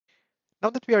Now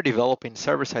that we are developing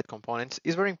server-side components,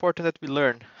 it's very important that we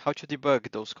learn how to debug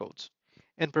those codes.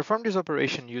 And perform this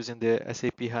operation using the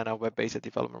SAP HANA Web-based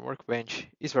Development Workbench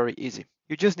is very easy.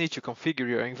 You just need to configure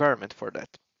your environment for that.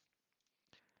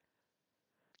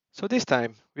 So this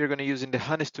time, we are going to use in the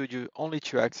HANA Studio only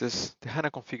to access the HANA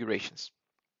configurations.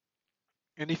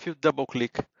 And if you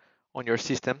double-click on your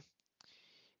system,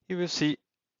 you will see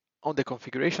on the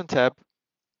Configuration tab,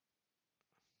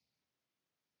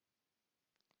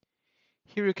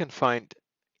 here you can find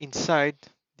inside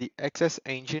the XS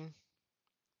Engine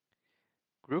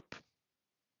group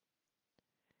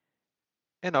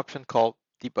an option called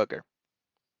Debugger,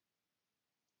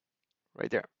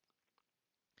 right there.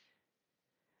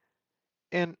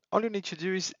 And all you need to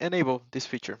do is enable this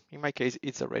feature. In my case,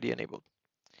 it's already enabled.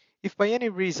 If by any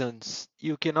reasons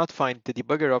you cannot find the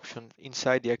debugger option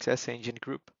inside the XS Engine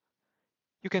group,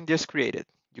 you can just create it.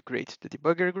 You create the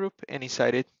debugger group and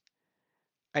inside it,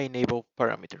 I enable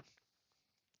parameter.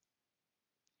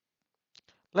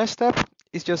 Last step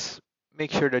is just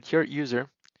make sure that your user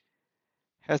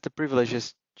has the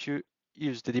privileges to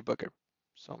use the debugger.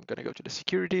 So I'm going to go to the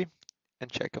security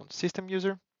and check on system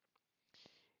user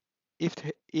if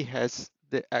he has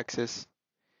the access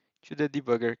to the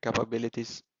debugger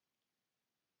capabilities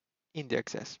in the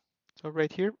XS. So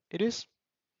right here it is.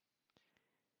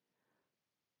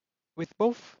 With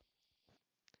both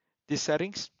these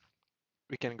settings,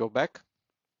 we can go back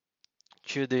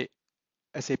to the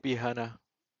SAP HANA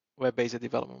Web-based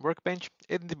Development Workbench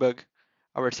and debug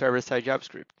our server-side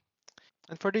JavaScript.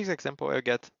 And for this example, I'll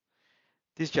get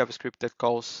this JavaScript that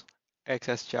calls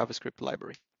XS JavaScript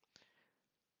library.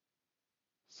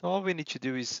 So all we need to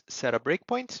do is set a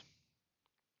breakpoint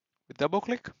with double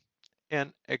click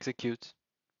and execute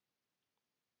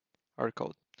our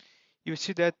code. You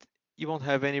see that you won't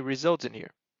have any results in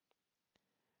here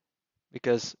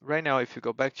because right now if you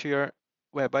go back to your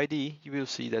web IDE, you will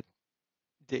see that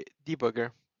the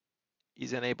debugger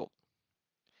is enabled.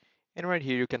 And right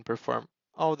here you can perform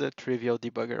all the trivial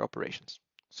debugger operations.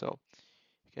 So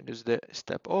you can use the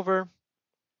step over,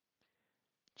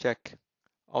 check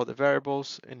all the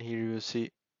variables, and here you will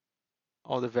see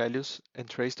all the values and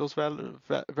trace those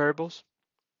variables.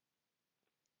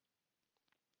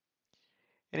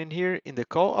 And in here, in the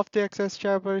call of the XS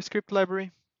JavaScript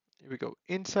library, we go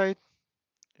inside,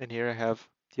 and here I have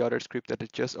the other script that I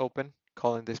just opened,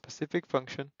 calling the specific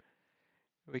function.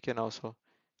 We can also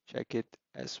check it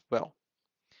as well.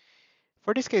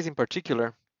 For this case in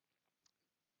particular,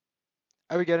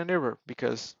 I will get an error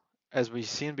because, as we've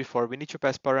seen before, we need to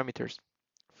pass parameters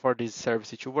for this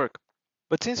service to work.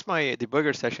 But since my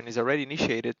debugger session is already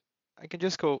initiated, I can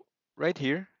just go right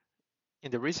here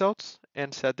in the results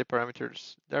and set the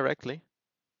parameters directly,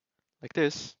 like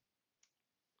this.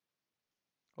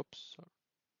 Oops,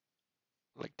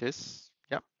 like this.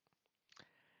 Yeah.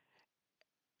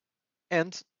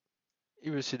 And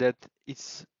you will see that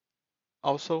it's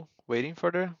also waiting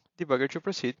for the debugger to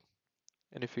proceed.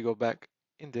 And if we go back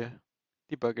in the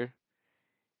debugger,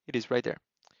 it is right there.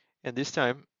 And this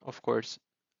time, of course,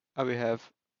 I will have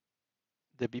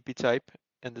the BP type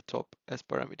and the top as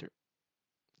parameter.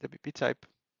 The BP type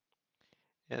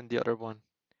and the other one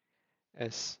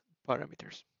as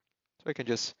parameters. So I can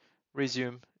just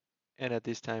resume, and at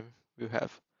this time we'll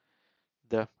have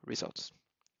the results.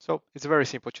 So it's very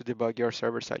simple to debug your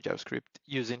server-side JavaScript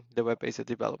using the Web-based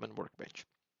Development Workbench.